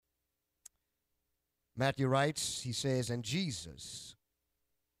Matthew writes, he says, and Jesus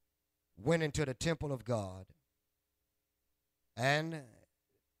went into the temple of God and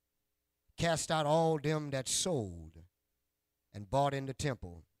cast out all them that sold and bought in the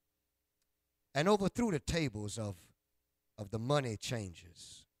temple, and overthrew the tables of the money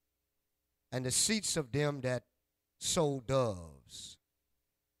changers and the seats of them that sold doves.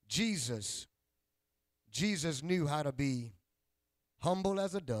 Jesus knew how to be humble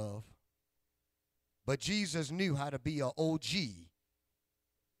as a dove, but Jesus knew how to be an OG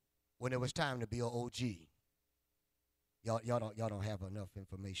when it was time to be an OG. Y'all don't have enough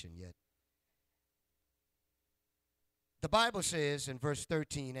information yet. The Bible says in verse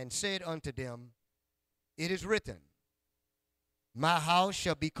 13, and said unto them, it is written, my house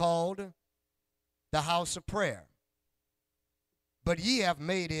shall be called the house of prayer, but ye have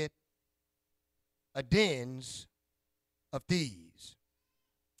made it a dens of thieves.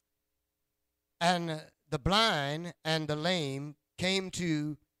 And the blind and the lame came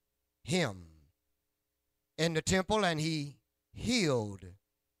to him in the temple, and he healed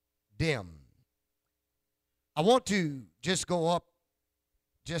them. I want to just go up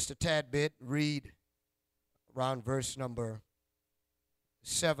just a tad bit, read around verse number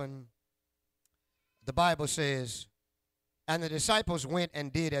 7. The Bible says, and the disciples went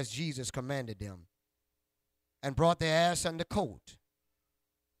and did as Jesus commanded them, and brought their ass and the coat,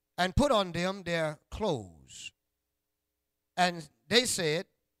 and put on them their clothes. And they said,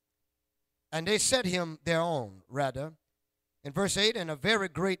 and they set him their own, rather. In verse 8, and a very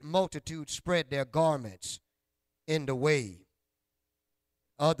great multitude spread their garments in the way.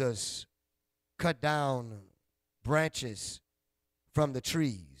 Others cut down branches from the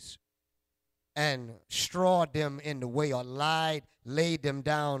trees and strawed them in the way, or laid them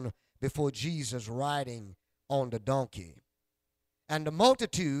down before Jesus riding on the donkey. And the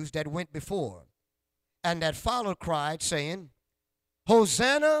multitudes that went before and that followed cried, saying,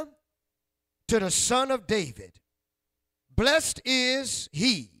 Hosanna to the Son of David. Blessed is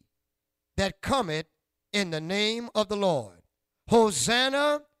he that cometh in the name of the Lord.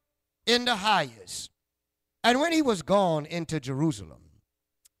 Hosanna in the highest. And when he was gone into Jerusalem,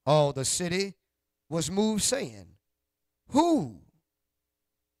 all the city was moved, saying, who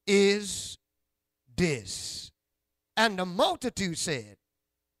is this? And the multitude said,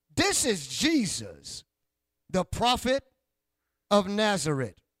 this is Jesus, the prophet of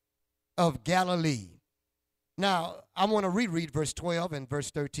Nazareth of Galilee. Now, I want to reread verse 12 and verse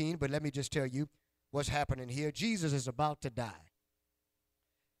 13, but let me just tell you what's happening here. Jesus is about to die.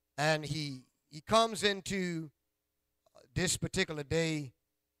 And he comes into this particular day,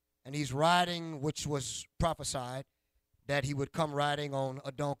 and he's riding, which was prophesied, that he would come riding on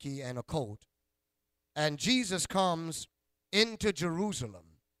a donkey and a colt. And Jesus comes into Jerusalem,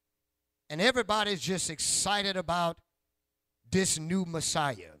 and everybody's just excited about this new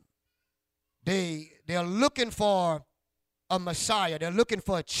Messiah. They're looking for a Messiah. They're looking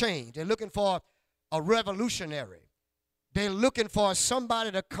for a change. They're looking for a revolutionary. They're looking for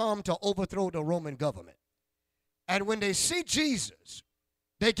somebody to come to overthrow the Roman government. And when they see Jesus,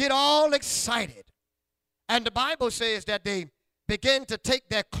 they get all excited. And the Bible says that they begin to take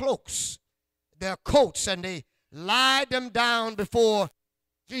their cloaks, their coats, and they lie them down before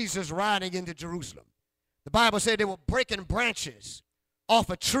Jesus riding into Jerusalem. The Bible said they were breaking branches off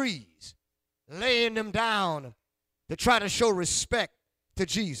of trees, laying them down to try to show respect to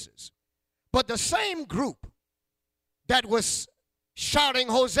Jesus. But the same group that was shouting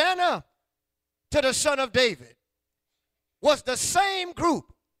Hosanna to the Son of David was the same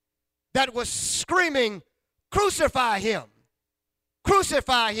group that was screaming, crucify him,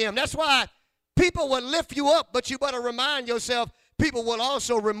 crucify him. That's why people will lift you up, but you better remind yourself people will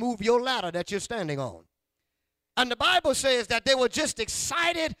also remove your ladder that you're standing on. And the Bible says that they were just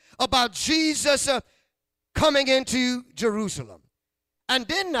excited about Jesus coming into Jerusalem. And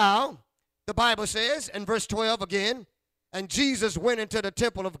then now, the Bible says in verse 12 again, and Jesus went into the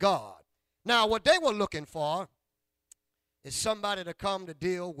temple of God. Now, what they were looking for is somebody to come to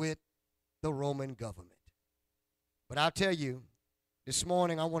deal with the Roman government. But I'll tell you, this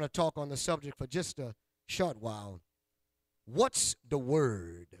morning I want to talk on the subject for just a short while. What's the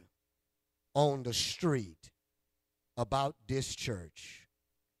word on the street about this church?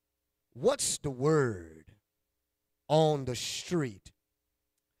 What's the word on the street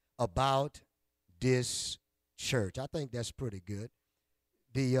about this church? I think that's pretty good.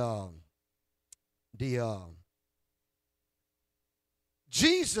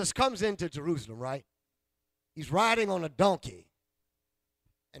 Jesus comes into Jerusalem, right? He's riding on a donkey.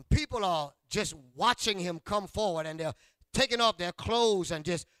 And people are just watching him come forward, and they're taking off their clothes and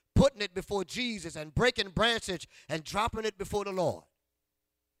just putting it before Jesus and breaking branches and dropping it before the Lord.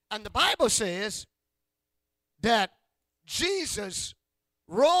 And the Bible says that Jesus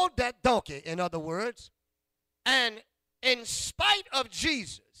rode that donkey, in other words, and in spite of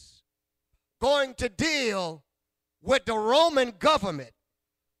Jesus going to deal with the Roman government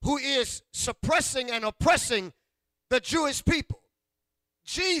who is suppressing and oppressing the Jewish people,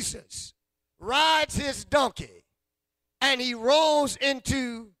 Jesus rides his donkey and he rolls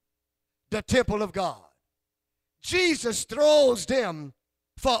into the temple of God. Jesus throws them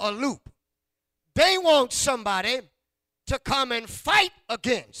for a loop. They want somebody to come and fight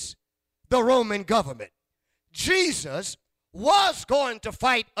against the Roman government. Jesus was going to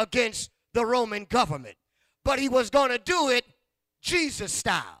fight against the Roman government, but he was going to do it Jesus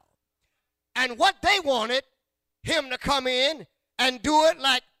style. And what they wanted him to come in and do it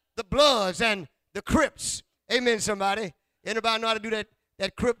like the Bloods and the Crips. Amen, somebody. Anybody know how to do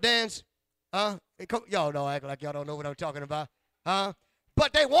that Crip dance? Y'all don't act like y'all don't know what I'm talking about.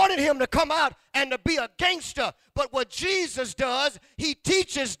 But they wanted him to come out and to be a gangster. But what Jesus does, he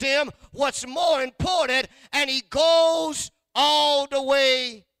teaches them what's more important, and he goes all the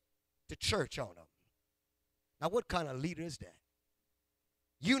way to church on them. Now, what kind of leader is that?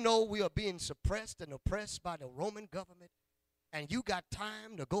 You know we are being suppressed and oppressed by the Roman government, and you got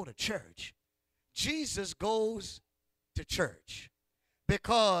time to go to church. Jesus goes to church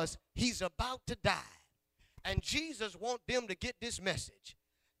because he's about to die. And Jesus wants them to get this message,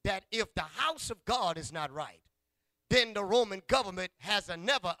 that if the house of God is not right, then the Roman government has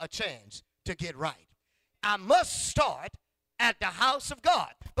never a chance to get right. I must start at the house of God.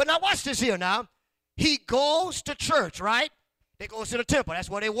 But now watch this here now. He goes to church, right? They go to the temple. That's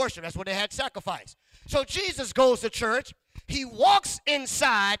where they worship. That's where they had sacrifice. So Jesus goes to church. He walks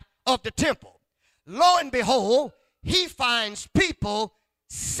inside of the temple. Lo and behold, he finds people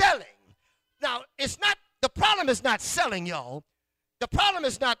selling. Now, the problem is not selling, y'all. The problem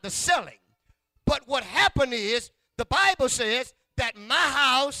is not the selling. But what happened is, the Bible says that my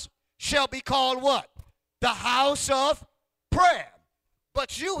house shall be called what? The house of prayer.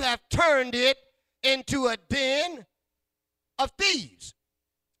 But you have turned it into a den of thieves.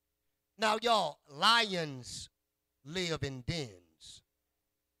 Now, y'all, lions live in dens.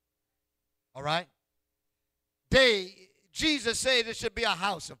 All right? Jesus said it should be a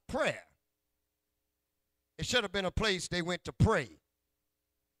house of prayer. It should have been a place they went to pray.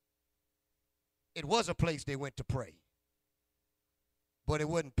 It was a place they went to pray. But it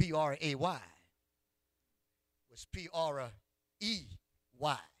wasn't P-R-A-Y. It was P-R-E-Y.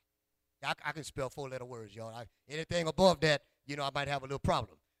 I can spell 4-letter words, y'all. Anything above that, I might have a little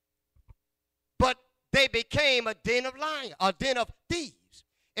problem. But they became a den of lions, a den of thieves.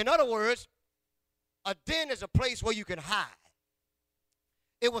 In other words, a den is a place where you can hide.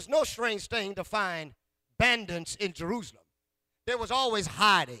 It was no strange thing to find bandits in Jerusalem. There was always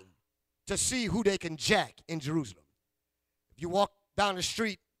hiding to see who they can jack in Jerusalem. If you walk down the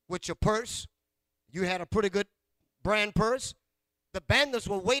street with your purse, you had a pretty good brand purse, the bandits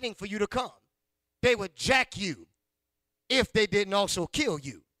were waiting for you to come. They would jack you if they didn't also kill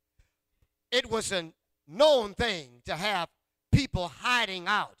you. It was a known thing to have people hiding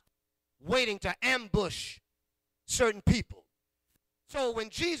out, waiting to ambush certain people. So when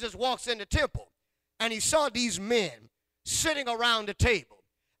Jesus walks in the temple and he saw these men sitting around the table,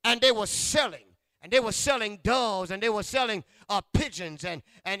 and they were selling, doves, and they were selling pigeons, and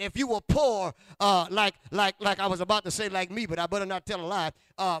if you were poor, like I was about to say like me, but I better not tell a lie,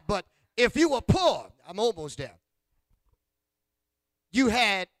 but if you were poor, I'm almost there, you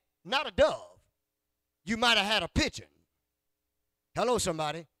had not a dove, you might have had a pigeon. Hello,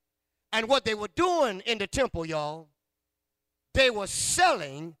 somebody. And what they were doing in the temple, y'all, they were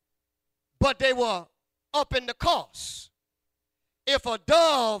selling, but they were up in the cost. If a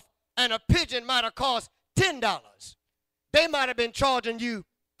dove and a pigeon might have cost $10, they might have been charging you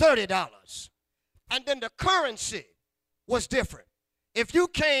 $30. And then the currency was different. If you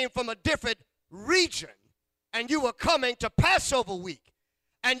came from a different region and you were coming to Passover week,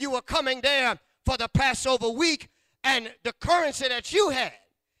 and you were coming there for the Passover week, and the currency that you had,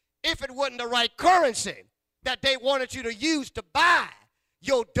 if it wasn't the right currency that they wanted you to use to buy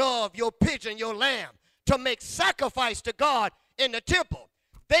your dove, your pigeon, your lamb, to make sacrifice to God in the temple,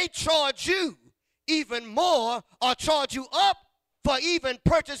 they charge you even more, or charge you up for even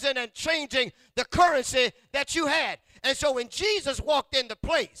purchasing and changing the currency that you had. And so when Jesus walked in the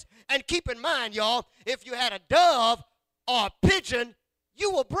place, and keep in mind, y'all, if you had a dove or a pigeon,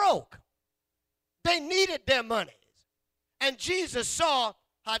 you were broke. They needed their money. And Jesus saw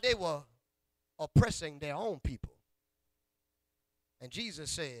how they were oppressing their own people. And Jesus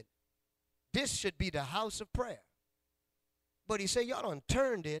said, this should be the house of prayer. But he said, y'all done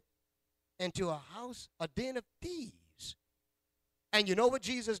turned it into a house, a den of thieves. And you know what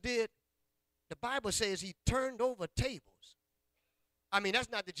Jesus did? The Bible says he turned over tables. I mean,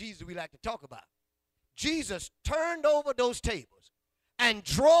 that's not the Jesus we like to talk about. Jesus turned over those tables and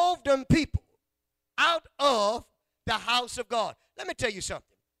drove them people out of the house of God. Let me tell you something.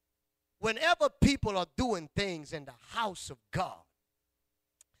 Whenever people are doing things in the house of God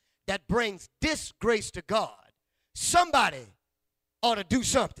that brings disgrace to God, somebody ought to do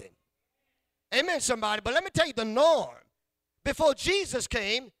something. Amen, somebody. But let me tell you the norm. Before Jesus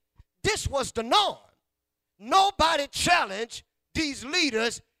came, this was the norm. Nobody challenged these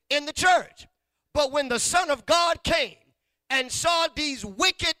leaders in the church. But when the Son of God came and saw these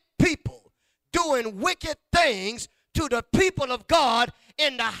wicked people doing wicked things to the people of God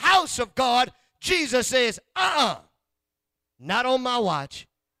in the house of God, Jesus says, not on my watch.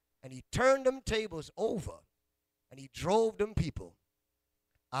 And he turned them tables over and he drove them people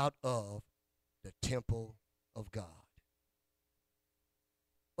out of the temple of God.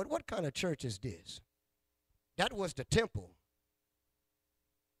 But what kind of church is this? That was the temple.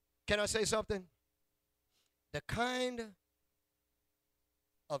 Can I say something? The kind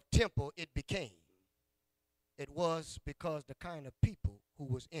of temple it became, it was because the kind of people who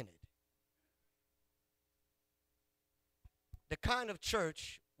was in it. The kind of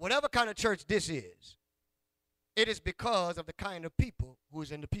church, whatever kind of church this is, it is because of the kind of people who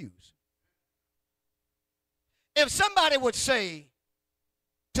is in the pews. If somebody would say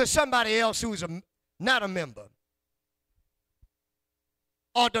to somebody else who's not a member,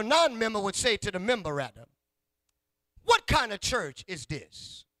 or the non-member would say to the member rather, what kind of church is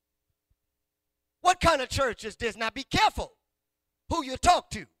this? What kind of church is this? Now be careful who you talk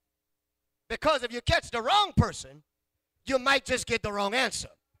to, because if you catch the wrong person, you might just get the wrong answer.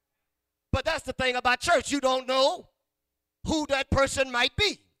 But that's the thing about church. You don't know who that person might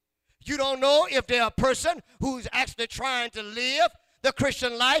be. You don't know if they're a person who's actually trying to live the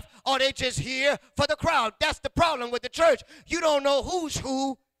Christian life or they just here for the crowd. That's the problem with the church. You don't know who's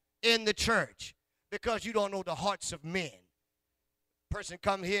who in the church because you don't know the hearts of men. Person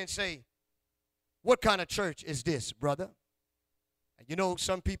come here and say, what kind of church is this, brother? And you know,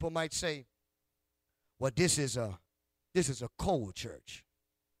 some people might say, well, this is a cold church.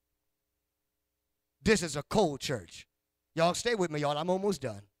 This is a cold church. Y'all stay with me, y'all. I'm almost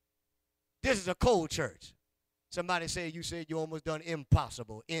done. This is a cold church. Somebody said you're almost done.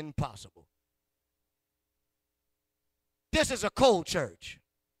 Impossible. Impossible. This is a cold church.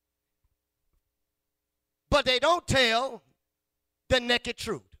 But they don't tell the naked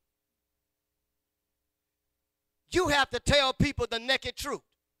truth. You have to tell people the naked truth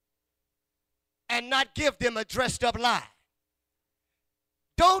and not give them a dressed up lie.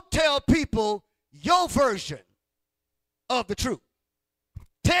 Don't tell people your version of the truth.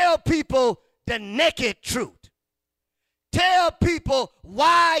 Tell people the naked truth. Tell people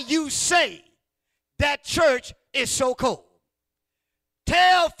why you say that church is so cold.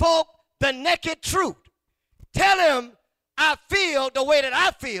 Tell folk the naked truth. Tell them I feel the way that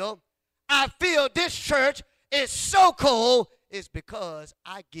I feel. I feel this church is so cold is because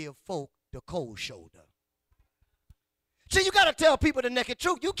I give folk the cold shoulder. See, you got to tell people the naked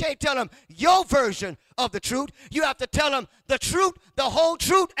truth. You can't tell them your version of the truth. You have to tell them the truth, the whole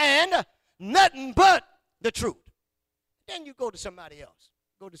truth, and nothing but the truth. Then you go to somebody else.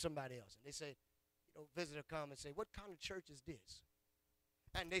 Go to somebody else. And they say, visitor come and say, what kind of church is this?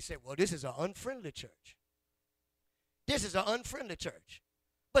 And they say, well, this is an unfriendly church. This is an unfriendly church.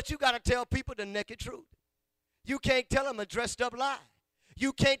 But you got to tell people the naked truth. You can't tell them a dressed up lie.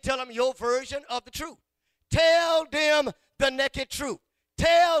 You can't tell them your version of the truth. Tell them the naked truth.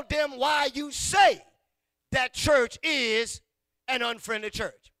 Tell them why you say that church is an unfriendly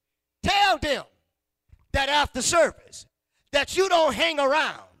church. Tell them that after service that you don't hang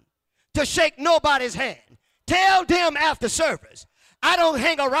around to shake nobody's hand. Tell them after service I don't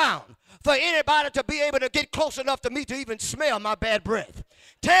hang around for anybody to be able to get close enough to me to even smell my bad breath.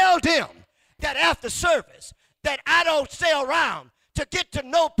 Tell them that after service that I don't stay around to get to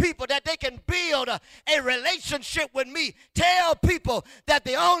know people, that they can build a relationship with me. Tell people that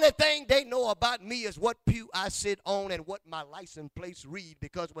the only thing they know about me is what pew I sit on and what my license plates read,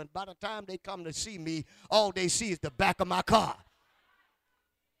 because by the time they come to see me, all they see is the back of my car.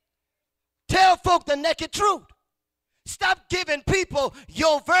 Tell folk the naked truth. Stop giving people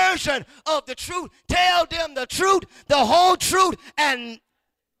your version of the truth. Tell them the truth, the whole truth, and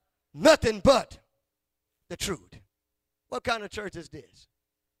nothing but the truth. What kind of church is this?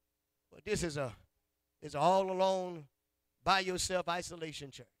 Well, this is all alone by yourself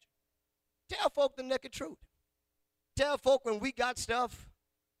isolation church. Tell folk the naked truth. Tell folk when we got stuff,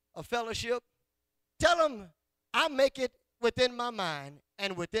 a fellowship, tell them I make it within my mind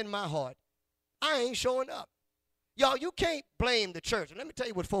and within my heart. I ain't showing up. Y'all, you can't blame the church. Let me tell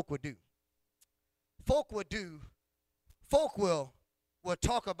you what folk would do. Folk will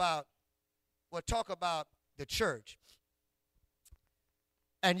talk about the church,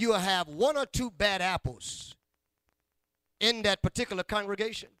 and you'll have one or two bad apples in that particular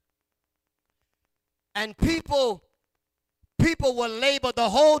congregation. And people will label the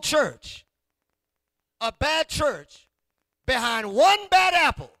whole church a bad church behind one bad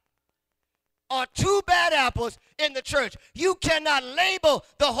apple or two bad apples in the church. You cannot label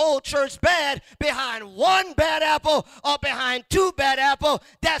the whole church bad behind one bad apple or behind two bad apples.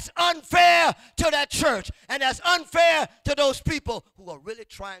 That's unfair to that church, and that's unfair to those people who are really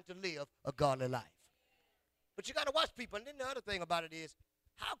trying to live a godly life. But you got to watch people. And then the other thing about it is,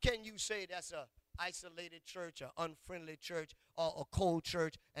 how can you say that's a isolated church, an unfriendly church, or a cold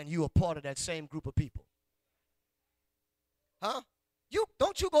church, and you are part of that same group of people? Huh?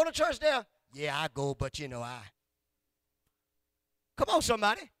 Don't you go to church there? Yeah, I go, but you know, come on,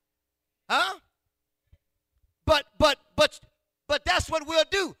 somebody. Huh? But that's what we'll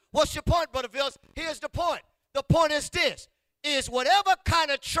do. What's your point, Brother Vills? Here's the point. The point is this, is whatever kind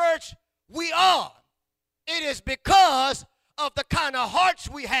of church we are, it is because of the kind of hearts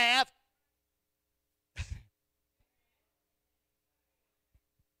we have.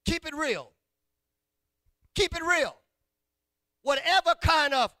 Keep it real. Keep it real. Whatever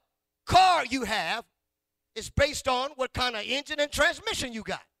kind of car you have is based on what kind of engine and transmission you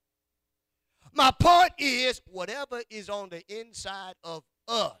got. My point is, whatever is on the inside of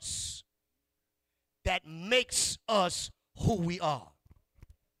us that makes us who we are.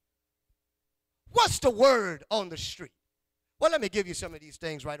 What's the word on the street? Well, let me give you some of these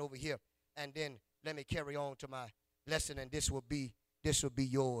things right over here, and then let me carry on to my lesson, and this will be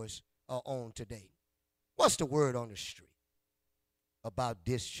yours on today. What's the word on the street about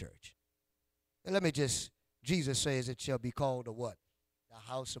this church? And let me Jesus says it shall be called a what? The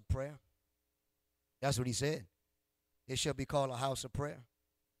house of prayer. That's what he said. It shall be called a house of prayer.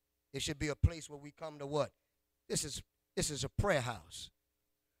 It should be a place where we come to what? This is a prayer house.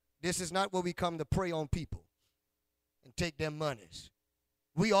 This is not where we come to prey on people and take their monies.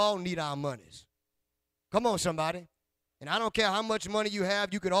 We all need our monies. Come on, somebody. And I don't care how much money you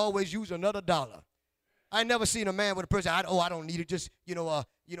have, you could always use another dollar. I never seen a man with a person, I don't need it, just, give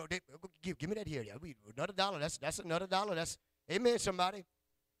me that here. Another dollar, that's another dollar. That's, amen, somebody.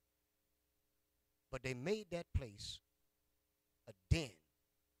 But they made that place a den.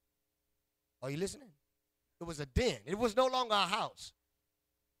 Are you listening? It was a den. It was no longer a house.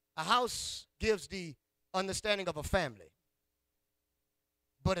 A house gives the understanding of a family.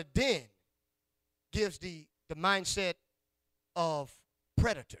 But a den gives the mindset of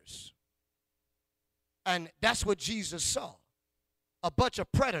predators. And that's what Jesus saw. A bunch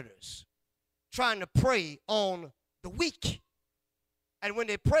of predators trying to prey on the weak. And when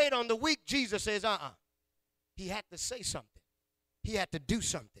they preyed on the weak, Jesus says, He had to say something. He had to do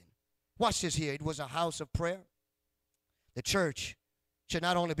something. Watch this here. It was a house of prayer. The church should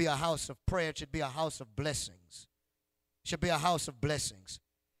not only be a house of prayer, it should be a house of blessings. It should be a house of blessings.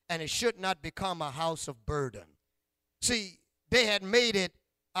 And it should not become a house of burden. See, they had made it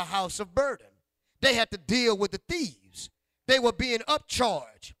a house of burden. They had to deal with the thieves. They were being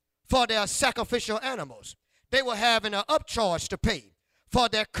upcharged for their sacrificial animals. They were having an upcharge to pay for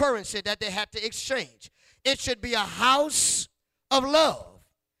their currency that they had to exchange. It should be a house of love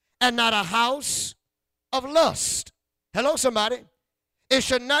and not a house of lust. Hello, somebody. It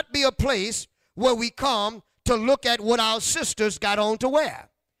should not be a place where we come to look at what our sisters got on to wear.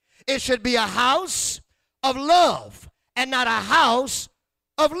 It should be a house of love and not a house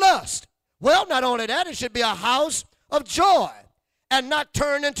of lust. Well, not only that, it should be a house of joy and not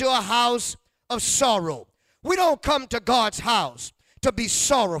turn into a house of sorrow. We don't come to God's house to be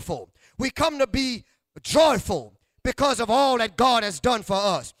sorrowful. We come to be joyful because of all that God has done for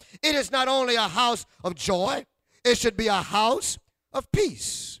us. It is not only a house of joy, it should be a house of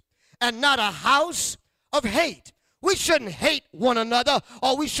peace and not a house of hate. We shouldn't hate one another,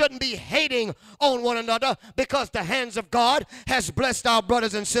 or we shouldn't be hating on one another, because the hands of God has blessed our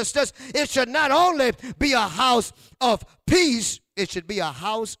brothers and sisters. It should not only be a house of peace, it should be a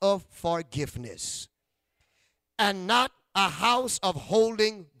house of forgiveness and not a house of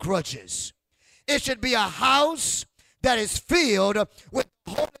holding grudges. It should be a house that is filled with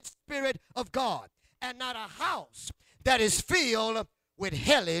the Holy Spirit of God and not a house that is filled with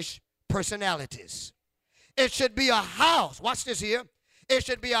hellish personalities. It should be a house. Watch this here. It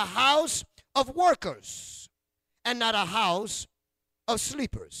should be a house of workers and not a house of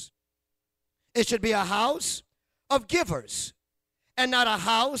sleepers. It should be a house of givers and not a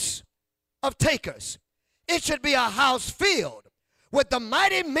house of takers. It should be a house filled with the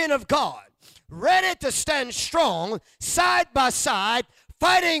mighty men of God, ready to stand strong side by side,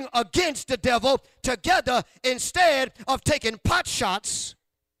 fighting against the devil together instead of taking pot shots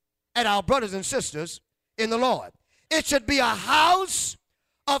at our brothers and sisters in the Lord. It should be a house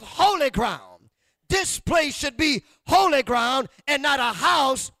of holy ground. This place should be holy ground and not a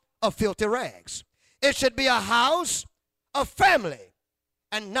house of filthy rags. It should be a house of family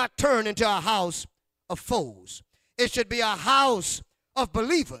and not turn into a house of foes. It should be a house of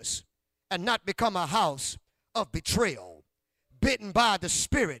believers and not become a house of betrayal, bitten by the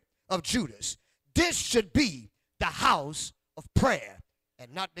spirit of Judas. This should be the house of prayer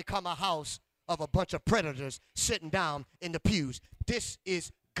and not become a house of a bunch of predators sitting down in the pews. This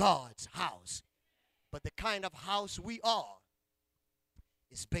is God's house. But the kind of house we are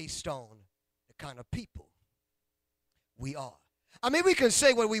is based on the kind of people we are. I mean, we can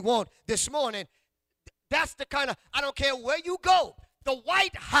say what we want this morning. That's the kind of, I don't care where you go. The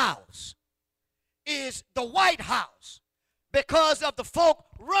White House is the White House because of the folk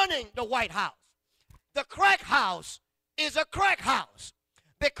running the White House. The crack house is a crack house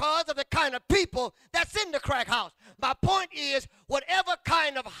because of the kind of people that's in the crack house. My point is, whatever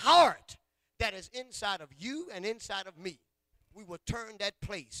kind of heart that is inside of you and inside of me, we will turn that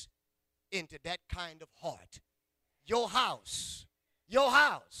place into that kind of heart. Your house, your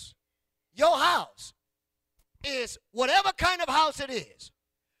house, your house is whatever kind of house it is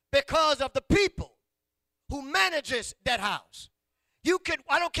because of the people who manages that house. You can,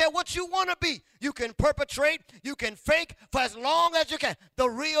 I don't care what you want to be. You can perpetrate, you can fake for as long as you can. The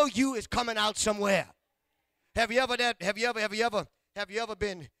real you is coming out somewhere. Have you ever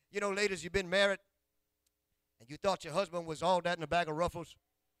been, you know, ladies, you've been married and you thought your husband was all that in a bag of ruffles?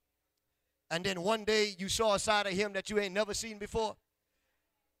 And then one day you saw a side of him that you ain't never seen before?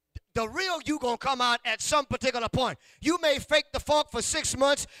 The real you gonna come out at some particular point. You may fake the funk for 6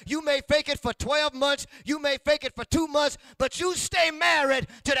 months. You may fake it for 12 months. You may fake it for 2 months. But you stay married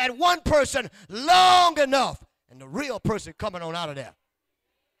to that one person long enough, and the real person coming on out of there.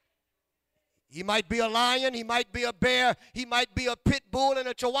 He might be a lion. He might be a bear. He might be a pit bull in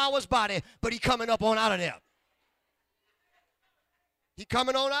a chihuahua's body, but he coming up on out of there. He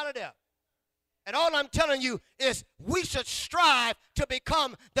coming on out of there. And all I'm telling you is we should strive to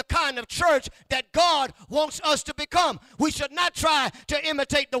become the kind of church that God wants us to become. We should not try to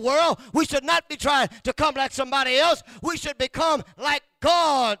imitate the world. We should not be trying to come like somebody else. We should become like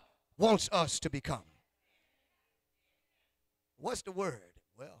God wants us to become. What's the word?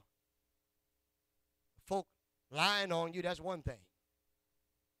 Well, folk lying on you, that's one thing.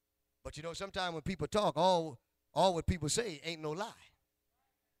 But you know, sometimes when people talk, all what people say ain't no lie.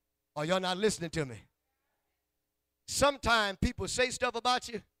 Or y'all not listening to me? Sometimes people say stuff about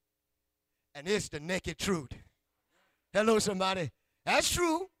you, and it's the naked truth. Hello, somebody. That's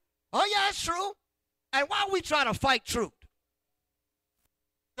true. Oh, yeah, it's true. And why we try to fight truth?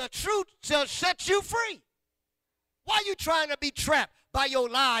 The truth shall set you free. Why are you trying to be trapped by your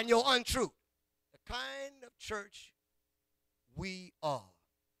lie and your untruth? The kind of church we are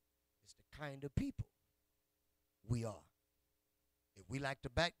is the kind of people we are. If we like to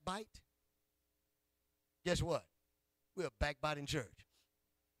backbite, guess what? We're a backbiting church.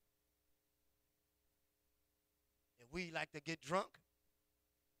 If we like to get drunk,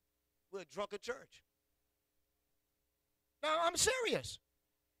 we're a drunken church. Now, I'm serious.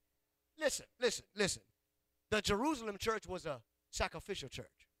 Listen. The Jerusalem church was a sacrificial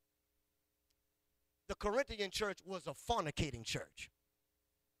church. The Corinthian church was a fornicating church.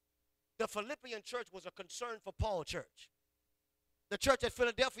 The Philippian church was a concern for Paul church. The church at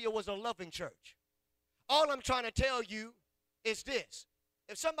Philadelphia was a loving church. All I'm trying to tell you is this.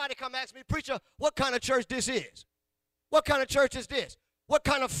 If somebody come ask me, preacher, what kind of church this is? What kind of church is this? What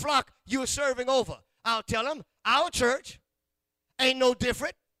kind of flock you are serving over? I'll tell them, our church ain't no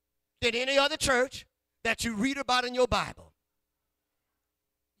different than any other church that you read about in your Bible.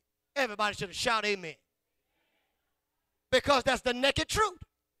 Everybody should shout amen. Because that's the naked truth.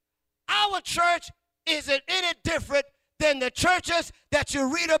 Our church isn't any different than the churches that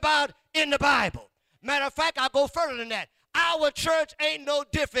you read about in the Bible. Matter of fact, I'll go further than that. Our church ain't no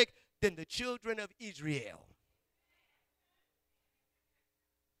different than the children of Israel.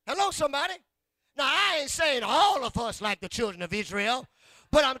 Hello, somebody? Now, I ain't saying all of us like the children of Israel,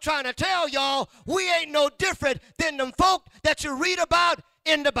 but I'm trying to tell y'all we ain't no different than them folk that you read about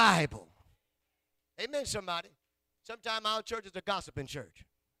in the Bible. Amen, somebody. Sometimes our church is a gossiping church.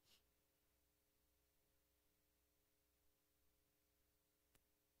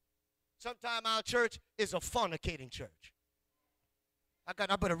 Sometimes our church is a fornicating church.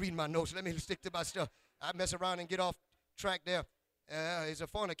 I better read my notes. Let me stick to my stuff. I mess around and get off track there. It's a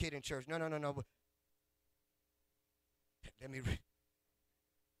fornicating church. No. Let me read.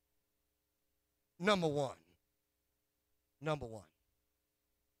 Number one.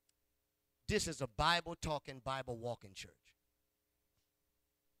 This is a Bible talking, Bible walking church.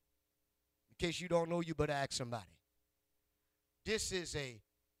 In case you don't know, you better ask somebody. This is a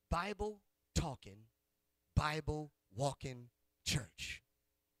Bible talking, Bible walking church.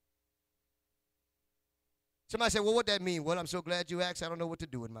 Somebody say, well, what that mean? Well, I'm so glad you asked. I don't know what to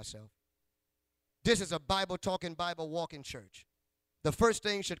do with myself. This is a Bible talking, Bible walking church. The first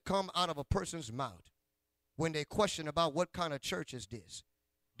thing should come out of a person's mouth when they question about what kind of church is this.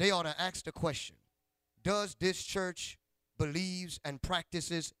 They ought to ask the question, does this church believes and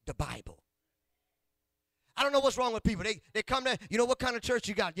practices the Bible? I don't know what's wrong with people. They come there, you know, what kind of church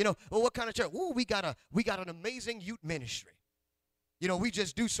you got? You know, well, what kind of church? Ooh, we got an amazing youth ministry. You know, we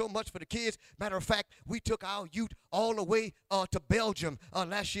just do so much for the kids. Matter of fact, we took our youth all the way to Belgium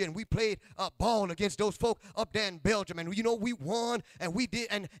last year, and we played ball against those folk up there in Belgium. And, you know, we won, and we did.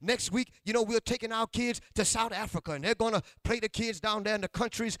 And next week, you know, we're taking our kids to South Africa, and they're going to play the kids down there in the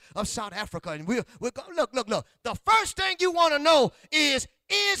countries of South Africa. And we're going, look. The first thing you want to know is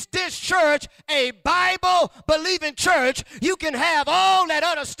this church a Bible-believing church? You can have all that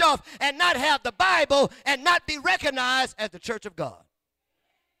other stuff and not have the Bible and not be recognized as the church of God.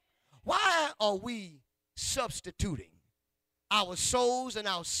 Why are we substituting our souls and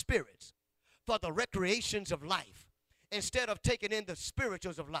our spirits for the recreations of life instead of taking in the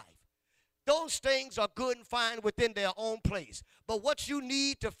spirituals of life? Those things are good and fine within their own place. But what you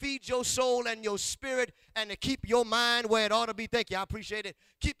need to feed your soul and your spirit and to keep your mind where it ought to be, thank you, I appreciate it.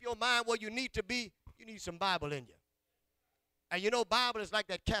 Keep your mind where you need to be, you need some Bible in you. And you know, Bible is like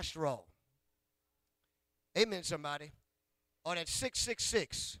that castor oil. Amen, somebody. Or that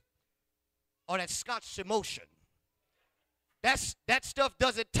 666. Or that Scotch emotion. That stuff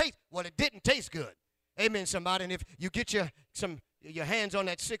doesn't taste, well, it didn't taste good. Amen, somebody. And if you get your hands on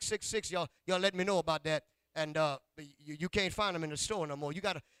that 666, y'all let me know about that. And you can't find them in the store no more. You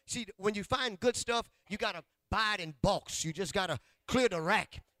got to, see, when you find good stuff, you got to buy it in bulks. You just got to clear the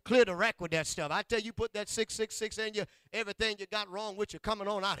rack with that stuff. I tell you, put that 666 in you, everything you got wrong with you coming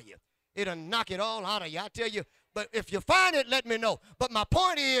on out of you. It'll knock it all out of you. I tell you, but if you find it, let me know. But my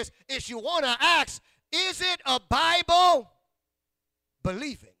point is you want to ask, is it a Bible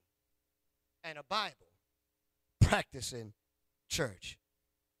believing and a Bible practicing church?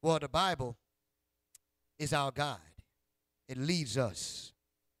 Well, the Bible is our guide. It leads us.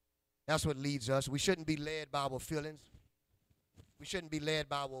 That's what leads us. We shouldn't be led by our feelings. We shouldn't be led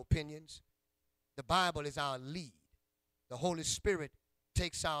by our opinions. The Bible is our lead. The Holy Spirit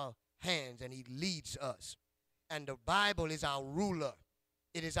takes our hands and he leads us. And the Bible is our ruler.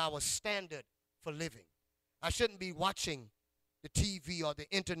 It is our standard for living. I shouldn't be watching the TV or the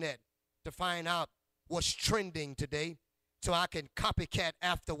internet to find out what's trending today so I can copycat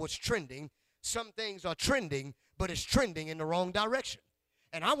after what's trending. Some things are trending, but it's trending in the wrong direction.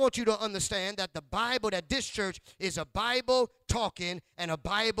 And I want you to understand that the Bible, that this church is a Bible talking and a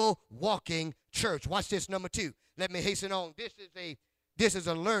Bible walking church. Watch this, number 2. Let me hasten on. This is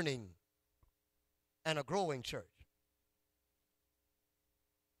a learning and a growing church.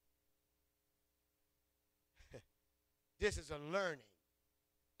 This is a learning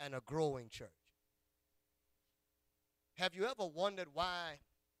and a growing church. Have you ever wondered why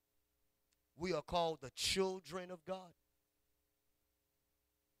we are called the children of God?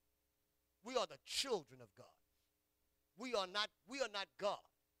 We are the children of God. We are not God.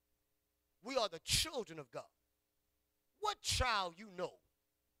 We are the children of God. What child you know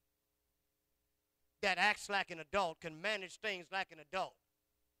that acts like an adult, can manage things like an adult?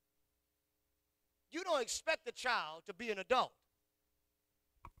 You don't expect the child to be an adult.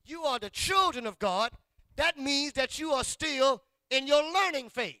 You are the children of God. That means that you are still in your learning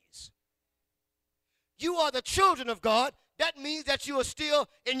phase. You are the children of God. That means that you are still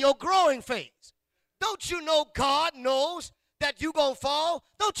in your growing phase. Don't you know God knows that you're going to fall?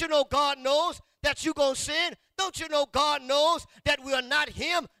 Don't you know God knows that you're going to sin? Don't you know God knows that we are not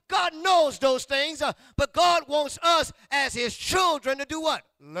him? God knows those things, but God wants us as his children to do what?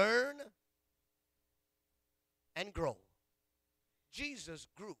 Learn and grow. Jesus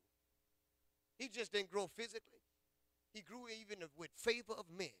grew. He just didn't grow physically. He grew even with favor of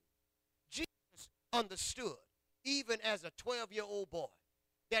men. Jesus understood, even as a 12-year-old boy,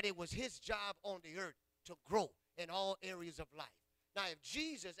 that it was his job on the earth to grow in all areas of life. Now, if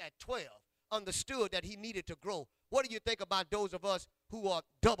Jesus at 12 understood that he needed to grow, what do you think about those of us who are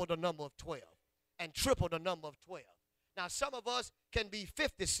double the number of 12 and triple the number of 12? Now, some of us can be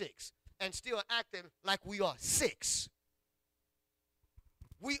 56 and still acting like we are 6.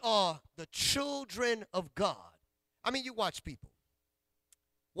 We are the children of God. I mean, you watch people.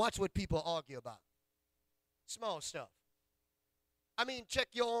 Watch what people argue about. Small stuff. I mean, check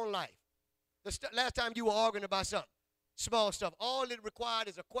your own life. Last time you were arguing about something, small stuff. All it required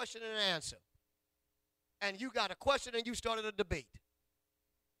is a question and an answer. And you got a question and you started a debate.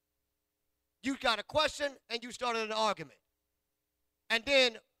 You got a question and you started an argument. And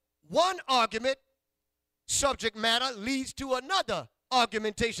then one argument, subject matter, leads to another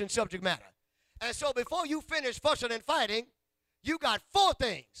argumentation, subject matter. And so before you finish fussing and fighting, you got 4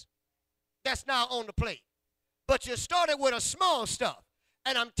 things that's now on the plate. But you started with a small stuff.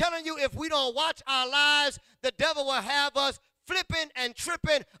 And I'm telling you, if we don't watch our lives, the devil will have us flipping and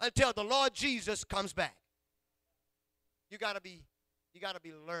tripping until the Lord Jesus comes back. You gotta be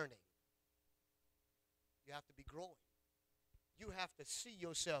learning. You have to be growing. You have to see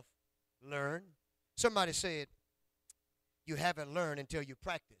yourself learn. Somebody said, you haven't learned until you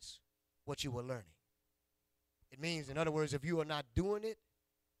practice what you were learning. It means, in other words, if you are not doing it,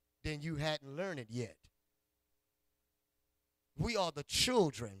 then you hadn't learned it yet. We are the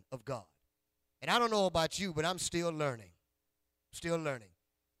children of God. And I don't know about you, but I'm still learning. Still learning.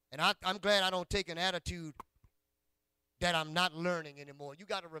 And I'm glad I don't take an attitude that I'm not learning anymore. You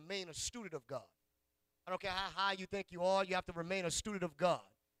got to remain a student of God. I don't care how high you think you have to remain a student of God.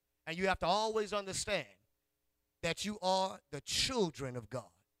 And you have to always understand that you are the children of God.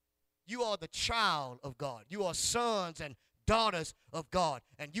 You are the child of God. You are sons and daughters of God.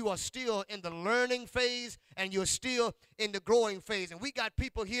 And you are still in the learning phase and you're still in the growing phase. And we got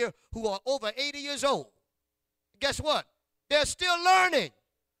people here who are over 80 years old. Guess what? They're still learning.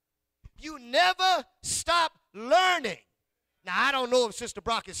 You never stop learning. Now, I don't know if Sister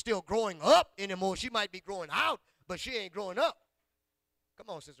Brock is still growing up anymore. She might be growing out, but she ain't growing up.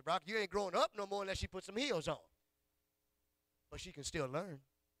 Come on, Sister Brock. You ain't growing up no more unless she puts some heels on. But she can still learn.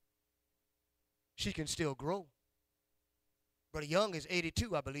 She can still grow. Brother Young is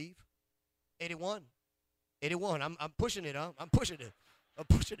 82, I believe. 81. 81. I'm pushing it, huh? I'm pushing it. I'm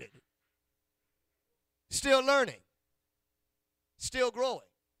pushing it. Still learning. Still growing.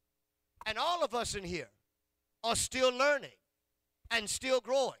 And all of us in here are still learning and still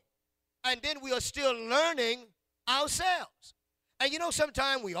growing. And then we are still learning ourselves. And you know,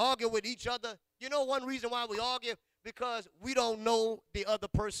 sometimes we argue with each other. You know one reason why we argue? Because we don't know the other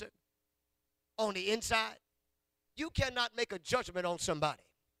person on the inside. You cannot make a judgment on somebody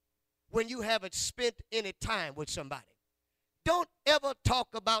when you haven't spent any time with somebody. Don't ever talk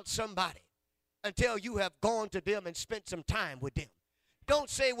about somebody until you have gone to them and spent some time with them. Don't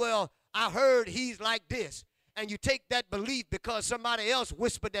say, well, I heard he's like this, and you take that belief because somebody else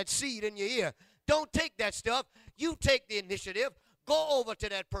whispered that seed in your ear. Don't take that stuff. You take the initiative. Go over to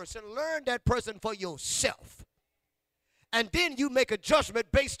that person. Learn that person for yourself. And then you make a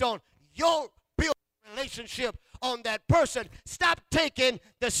judgment based on your built relationship on that person. Stop taking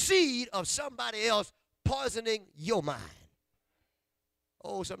the seed of somebody else poisoning your mind.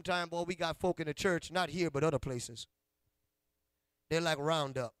 Oh, sometimes, boy, we got folk in the church, not here but other places. They're like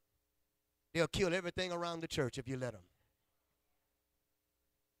Roundup. They'll kill everything around the church if you let them.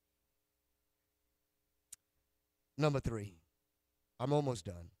 Number 3. I'm almost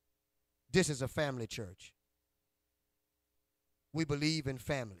done. This is a family church. We believe in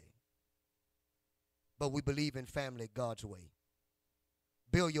family. But we believe in family God's way.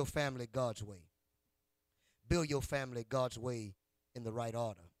 Build your family God's way. Build your family God's way in the right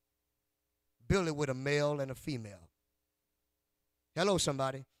order. Build it with a male and a female. Hello,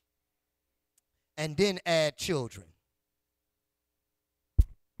 somebody. And then add children.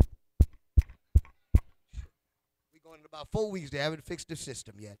 We're going in about 4 weeks. They haven't fixed the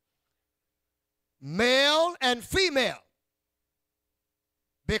system yet. Male and female.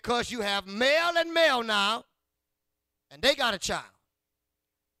 Because you have male and male now, and they got a child.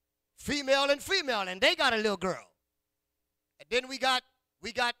 Female and female, and they got a little girl. And then we got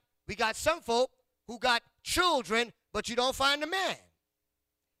some folk who got children, but you don't find the man.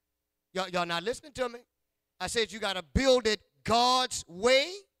 Y'all not listening to me? I said you got to build it God's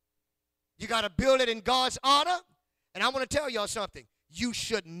way. You got to build it in God's order. And I want to tell y'all something. You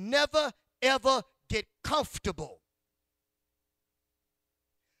should never, ever get comfortable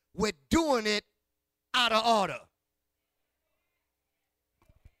with doing it out of order.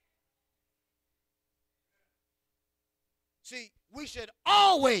 See, we should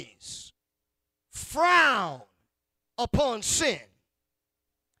always frown upon sin.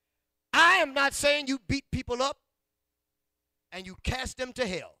 I am not saying you beat people up and you cast them to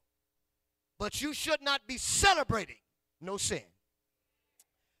hell, but you should not be celebrating no sin.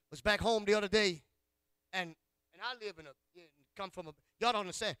 I was back home the other day, and I live come from a, y'all don't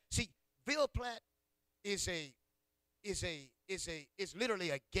understand. See, Ville Platte is literally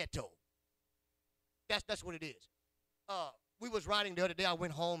a ghetto. That's what it is. We was riding the other day. I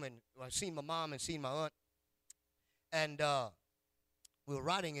went home and I seen my mom and seen my aunt, and we were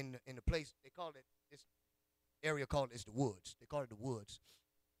riding in the place they call it, this area called it's the woods. They call it the woods,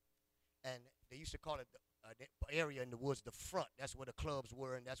 and they used to call it the area in the woods the front. That's where the clubs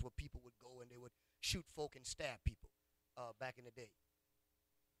were, and that's where people would go and they would shoot folk and stab people back in the day.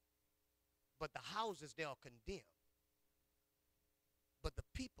 But the houses there are condemned. But the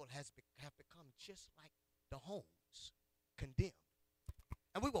people have become just like the homes, condemned.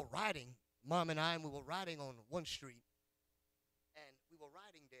 And we were riding, Mom and I, and we were riding on one street, and we were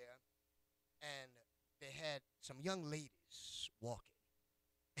riding there, and they had some young ladies walking.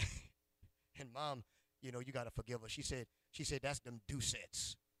 And Mom, you know, you got to forgive her. She said, that's them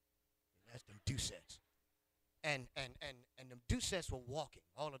Doucettes. That's them Doucettes. And them Doucettes were walking,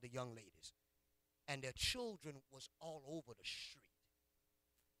 all of the young ladies. And their children was all over the street.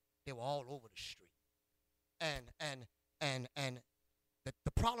 They were all over the street. And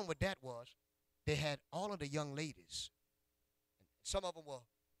the problem with that was they had all of the young ladies. Some of them were,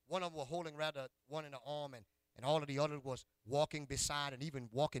 one of them were holding rather one in the arm, and all of the others was walking beside and even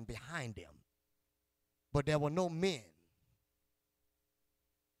walking behind them. But there were no men.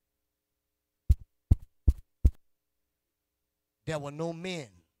 There were no men.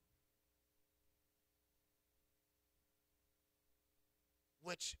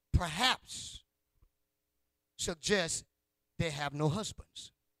 Which perhaps suggests they have no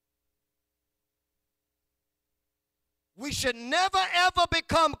husbands. We should never ever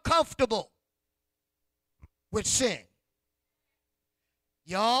become comfortable with sin.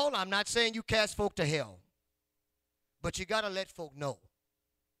 Y'all, I'm not saying you cast folk to hell, but you got to let folk know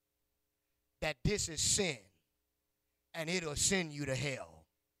that this is sin, and it'll send you to hell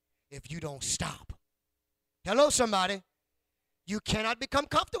if you don't stop. Hello, somebody. You cannot become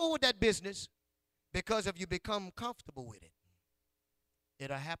comfortable with that business, because if you become comfortable with it,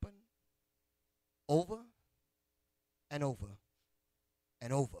 it'll happen over and over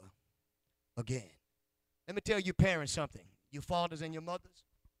and over again. Let me tell you parents something. You fathers and your mothers,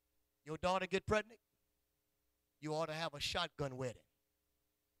 your daughter get pregnant, you ought to have a shotgun wedding.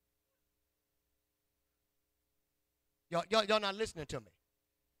 Y'all not listening to me.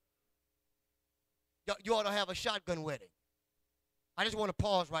 You ought to have a shotgun wedding. I just want to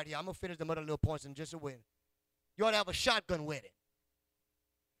pause right here. I'm going to finish the other little points in just a minute. You ought to have a shotgun wedding.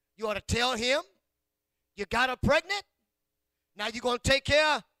 You ought to tell him you got her pregnant. Now you're going to take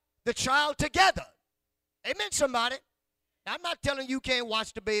care of the child together. Amen, somebody. Now, I'm not telling you can't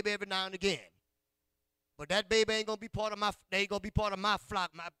watch the baby every now and again. But that baby ain't going to be part of my, they ain't going to be part of my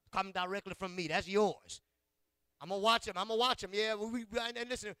flock, coming directly from me. That's yours. I'm going to watch him. I'm going to watch him. Yeah, and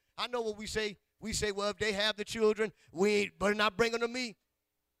listen, I know what we say. We say, well, if they have the children, we ain't better not bring them to me.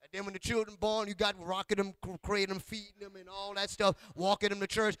 And then when the children born, you got rocking them, cradling them, feeding them, and all that stuff, walking them to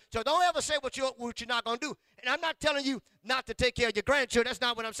church. So don't ever say what you're not going to do. And I'm not telling you not to take care of your grandchildren. That's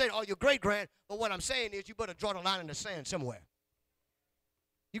not what I'm saying, or your great-grand. But what I'm saying is you better draw the line in the sand somewhere.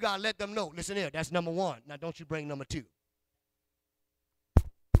 You got to let them know, listen here, that's number one. Now don't you bring number two.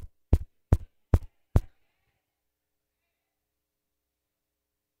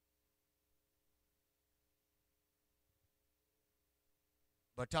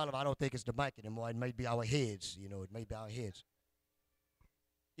 But Tyler, I don't think it's the mic anymore. It may be our heads. You know, it may be our heads.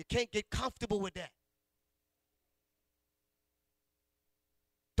 You can't get comfortable with that.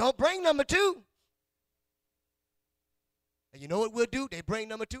 Don't bring number two. And you know what we'll do? They bring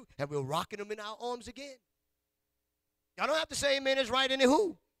number two, and we're rocking them in our arms again. Y'all don't have to say amen. It's right in the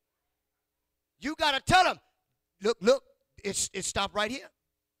who. You got to tell them, look, it's stopped right here.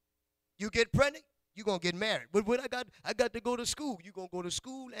 You get pregnant, you're going to get married. But when I got to go to school. You're going to go to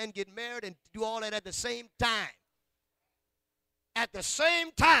school and get married and do all that at the same time. At the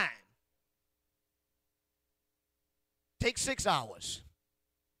same time. Take 6 hours.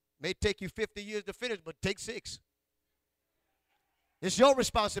 May take you 50 years to finish, but take 6. It's your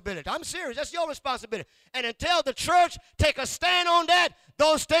responsibility. I'm serious. That's your responsibility. And until the church take a stand on that,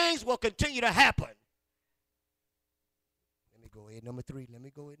 those things will continue to happen. Let me go ahead, number 3. Let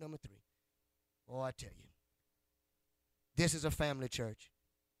me go ahead, number 3. Oh, I tell you, this is a family church.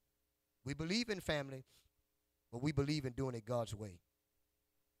 We believe in family. But we believe in doing it God's way.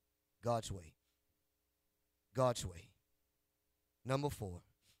 God's way. God's way. Number 4.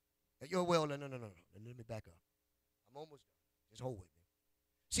 You're well, no. Let me back up. I'm almost done. Just hold with me.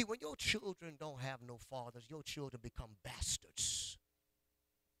 See, when your children don't have no fathers, your children become bastards.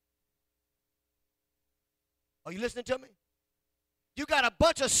 Are you listening to me? You got a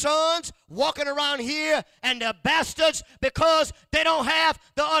bunch of sons walking around here and they're bastards because they don't have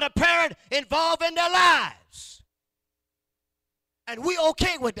the other parent involved in their lives. And we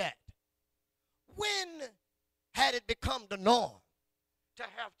okay with that. When had it become the norm to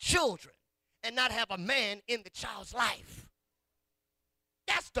have children and not have a man in the child's life?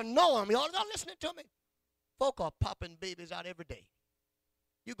 That's the norm, y'all. Y'all listening to me? Folk are popping babies out every day.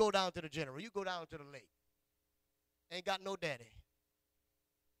 You go down to the general. You go down to the lake. Ain't got no daddy.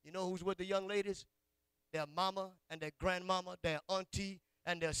 You know who's with the young ladies? Their mama and their grandmama, their auntie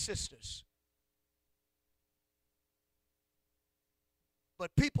and their sisters.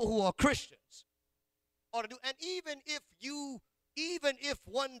 But people who are Christians ought to do, and even if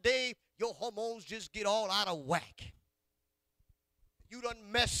one day your hormones just get all out of whack, you done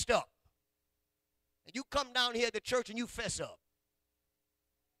messed up, and you come down here to church and you fess up.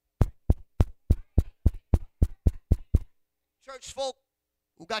 Church folk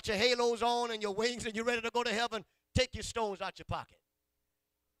who got your halos on and your wings and you're ready to go to heaven, take your stones out your pocket.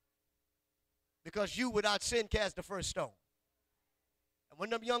 Because you without sin cast the first stone. And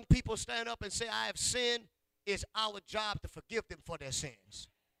when them young people stand up and say, I have sinned, it's our job to forgive them for their sins.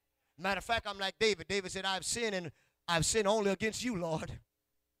 Matter of fact, I'm like David. David said, I've sinned, and I've sinned only against you, Lord.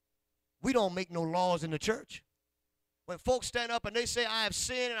 We don't make no laws in the church. When folks stand up and they say, I have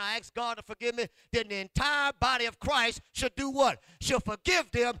sinned and I ask God to forgive me, then the entire body of Christ should do what? Should forgive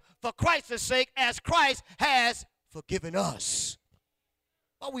them for Christ's sake as Christ has forgiven us.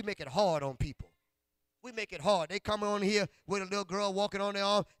 Why we make it hard on people? We make it hard. They come on here with a little girl walking on their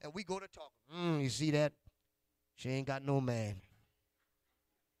arm and we go to talk. You see that? She ain't got no man.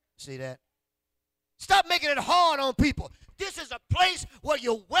 See that? Stop making it hard on people. This is a place where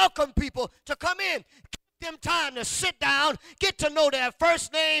you welcome people to come in. Them time to sit down, get to know their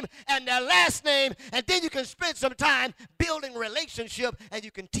first name and their last name, and then you can spend some time building relationship and you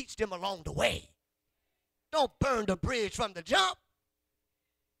can teach them along the way. Don't burn the bridge from the jump.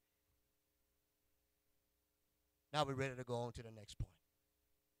 Now we're ready to go on to the next point.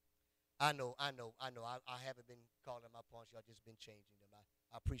 I know. I haven't been calling my points. Y'all just been changing them.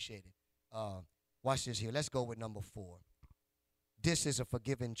 I appreciate it. Watch this here. Let's go with number 4. This is a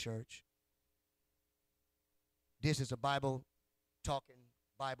forgiving church. This is a Bible-talking,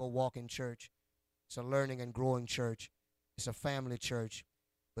 Bible-walking church. It's a learning and growing church. It's a family church.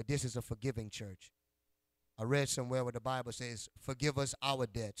 But this is a forgiving church. I read somewhere where the Bible says, forgive us our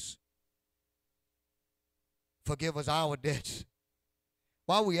debts. Forgive us our debts.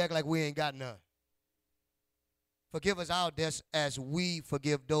 Why we act like we ain't got none? Forgive us our debts as we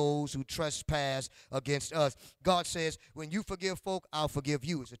forgive those who trespass against us. God says, when you forgive folk, I'll forgive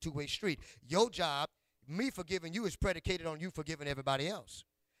you. It's a two-way street. Your job, me forgiving you, is predicated on you forgiving everybody else.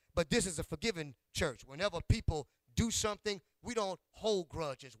 But this is a forgiving church. Whenever people do something, we don't hold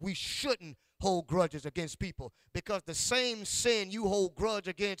grudges. We shouldn't hold grudges against people, because the same sin you hold grudge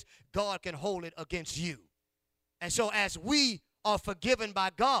against, God can hold it against you. And so as we are forgiven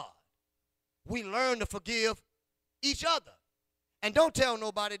by God, we learn to forgive each other. And don't tell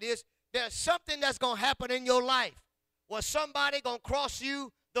nobody this. There's something that's going to happen in your life where somebody going to cross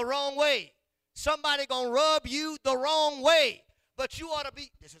you the wrong way. Somebody going to rub you the wrong way. But you ought to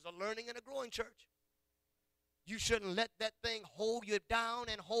be, this is a learning and a growing church. You shouldn't let that thing hold you down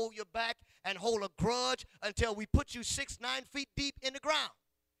and hold you back and hold a grudge until we put you 6-9 feet deep in the ground.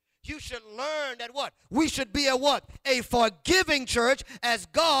 You should learn that what? We should be a what? A forgiving church as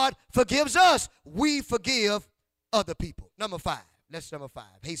God forgives us. We forgive other people. Number 5. Let's number 5.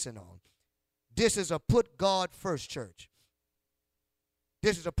 Hasten on. This is a put God first church.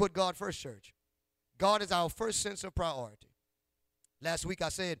 This is a put God first church. God is our first sense of priority. Last week I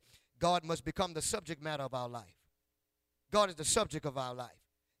said God must become the subject matter of our life. God is the subject of our life.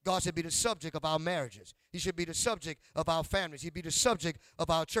 God should be the subject of our marriages. He should be the subject of our families. He'd be the subject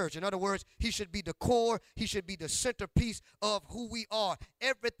of our church. In other words, he should be the core. He should be the centerpiece of who we are.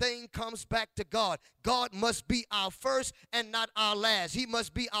 Everything comes back to God. God must be our first and not our last. He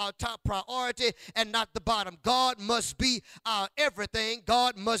must be our top priority and not the bottom. God must be our everything.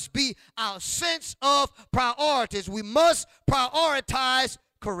 God must be our sense of priorities. We must prioritize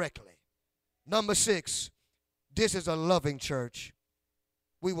correctly. Number 6, this is a loving church.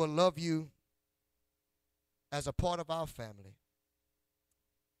 We will love you as a part of our family.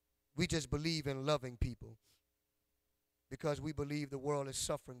 We just believe in loving people. because we believe the world is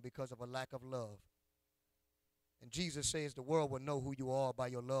suffering because of a lack of love. And Jesus says the world will know who you are by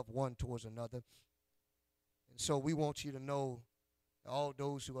your love one towards another. And so we want you to know, all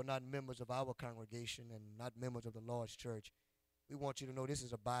those who are not members of our congregation and not members of the Lord's church, we want you to know this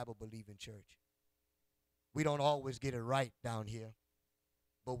is a Bible-believing church. We don't always get it right down here,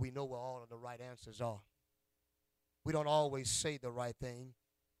 but we know where all of the right answers are. We don't always say the right thing,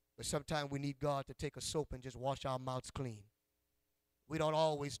 but sometimes we need God to take a soap and just wash our mouths clean. We don't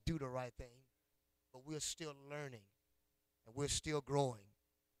always do the right thing, but we're still learning, and we're still growing.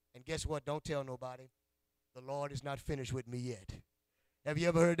 And guess what? Don't tell nobody. The Lord is not finished with me yet. Have you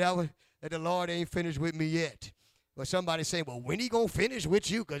ever heard that one? That the Lord ain't finished with me yet. But somebody saying, well, when he going to finish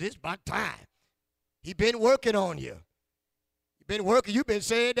with you? Because it's about time. He been working on you. You've been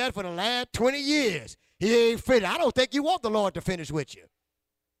saying that for the last 20 years. He ain't finished. I don't think you want the Lord to finish with you.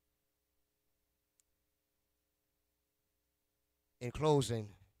 In closing,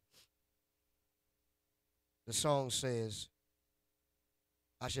 the song says,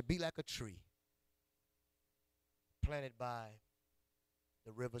 I should be like a tree planted by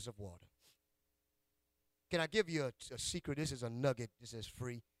the rivers of water. Can I give you a secret? This is a nugget. This is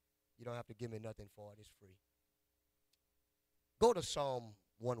free. You don't have to give me nothing for it. It's free. Go to Psalm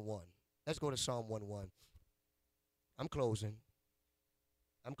 1:1. Let's go to Psalm 1:1. I'm closing.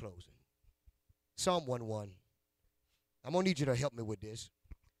 Psalm 1:1. I'm going to need you to help me with this.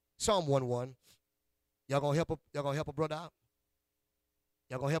 Psalm 1:1. Y'all going to help a brother out?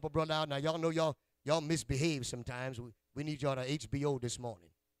 Y'all going to help a brother out? Now, y'all know y'all misbehave sometimes. We need y'all to HBO this morning.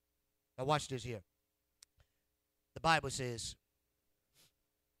 Now, watch this here. The Bible says,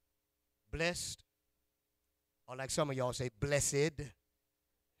 blessed, or like some of y'all say, blessed.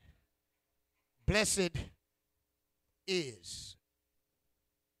 Blessed is.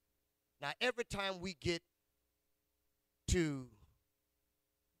 Now, every time we get to,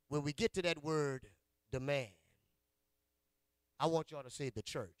 when we get to that word, demand, I want y'all to say the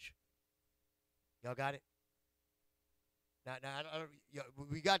church. Y'all got it? Now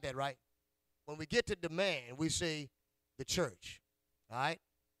we got that, right? When we get to demand, we say the church. All right?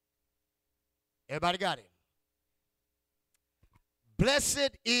 Everybody got it?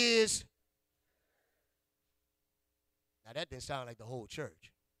 Blessed is. Now that didn't sound like the whole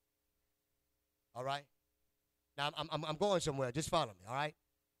church. All right? Now I'm going somewhere. Just follow me, all right?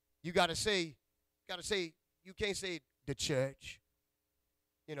 You got to say, you can't say the church.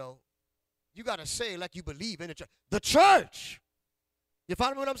 You know, you got to say like you believe in the church. The church. You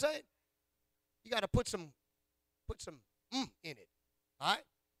follow me what I'm saying? You got to put some in it. All right?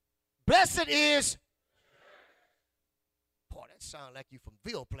 Blessed is. Boy, that sounds like you from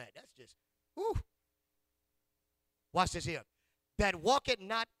Ville Plant. That's just, whoo. Watch this here. That walketh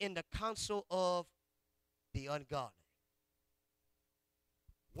not in the counsel of the ungodly.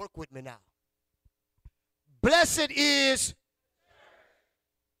 Work with me now. Blessed is,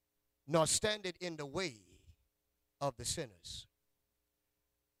 nor standeth in the way of the sinners.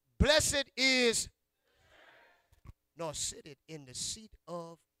 Blessed is, nor sitteth in the seat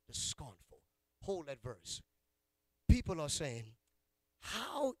of the scornful. Hold that verse. People are saying,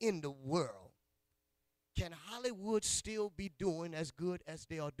 how in the world can Hollywood still be doing as good as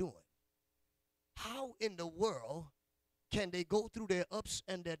they are doing? How in the world can they go through their ups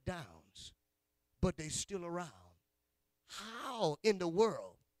and their downs, but they still around? How in the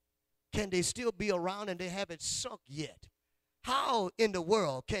world can they still be around and they haven't sunk yet? How in the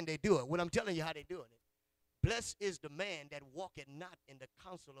world can they do it? Well, I'm telling you how they're doing it. Blessed is the man that walketh not in the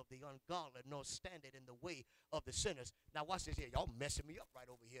counsel of the ungodly, nor standeth in the way of the sinners. Now watch this here. Y'all messing me up right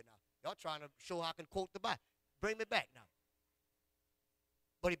over here now. Y'all trying to show how I can quote the Bible. Bring me back now.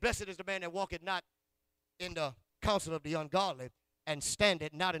 But blessed is the man that walketh not in the counsel of the ungodly, and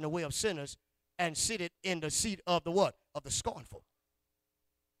standeth not in the way of sinners, and sitteth in the seat of the what? Of the scornful.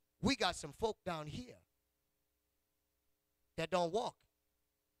 We got some folk down here that don't walk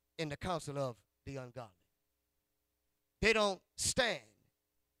in the counsel of the ungodly. They don't stand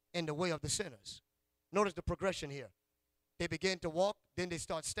in the way of the sinners. Notice the progression here. They begin to walk, then they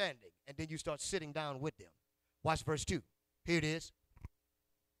start standing, and then you start sitting down with them. Watch verse 2. Here it is.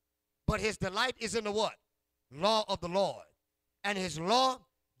 But his delight is in the what? Law of the Lord. And his law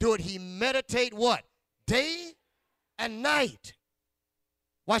doeth he meditate what? Day and night.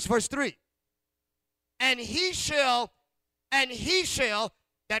 Watch verse 3. And he shall,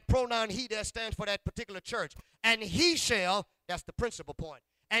 that pronoun he there stands for that particular church. And he shall, that's the principal point.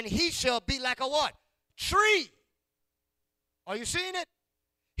 And he shall be like a what? Tree. Are you seeing it?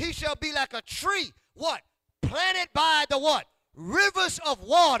 He shall be like a tree. What? Planted by the what? Rivers of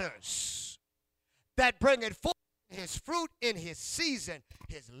waters, that bringeth forth his fruit in his season.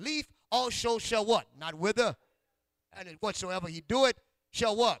 His leaf also shall what? Not wither. And whatsoever he doeth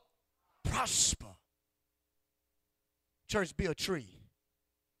shall what? Prosper. Church, be a tree.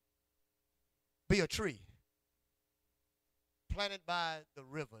 Be a tree planted by the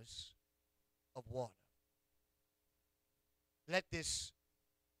rivers of water. Let this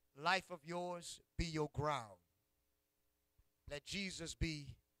life of yours be your ground. Let Jesus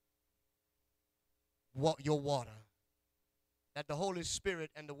be your water. Let the Holy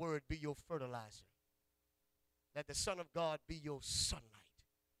Spirit and the Word be your fertilizer. Let the Son of God be your sunlight.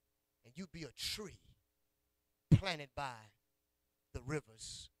 And you be a tree planted by the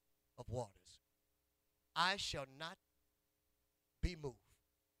rivers of waters. I shall not be moved.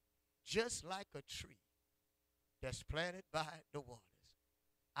 Just like a tree that's planted by the waters,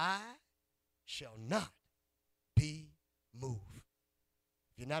 I shall not be moved.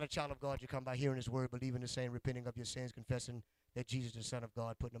 If you're not a child of God, you come by hearing his word, believing the same, repenting of your sins, confessing that Jesus is the Son of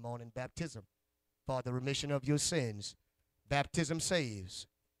God, putting them on in baptism for the remission of your sins. Baptism saves.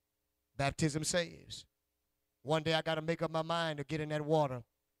 Baptism saves. One day I got to make up my mind to get in that water,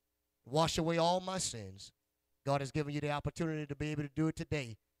 wash away all my sins. God has given you the opportunity to be able to do it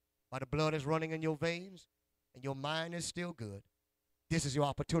today. While the blood is running in your veins and your mind is still good, this is your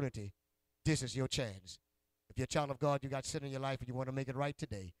opportunity. This is your chance. If you're a child of God, you got sin in your life and you want to make it right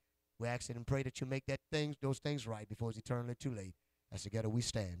today, we ask and pray that you make those things right before it's eternally too late. As together we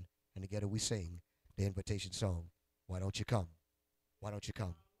stand and together we sing the invitation song. Why don't you come? Why don't you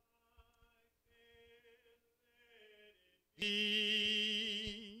come?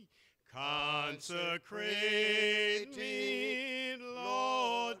 Be consecrated,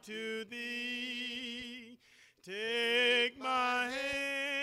 Lord, to thee. Take my hand.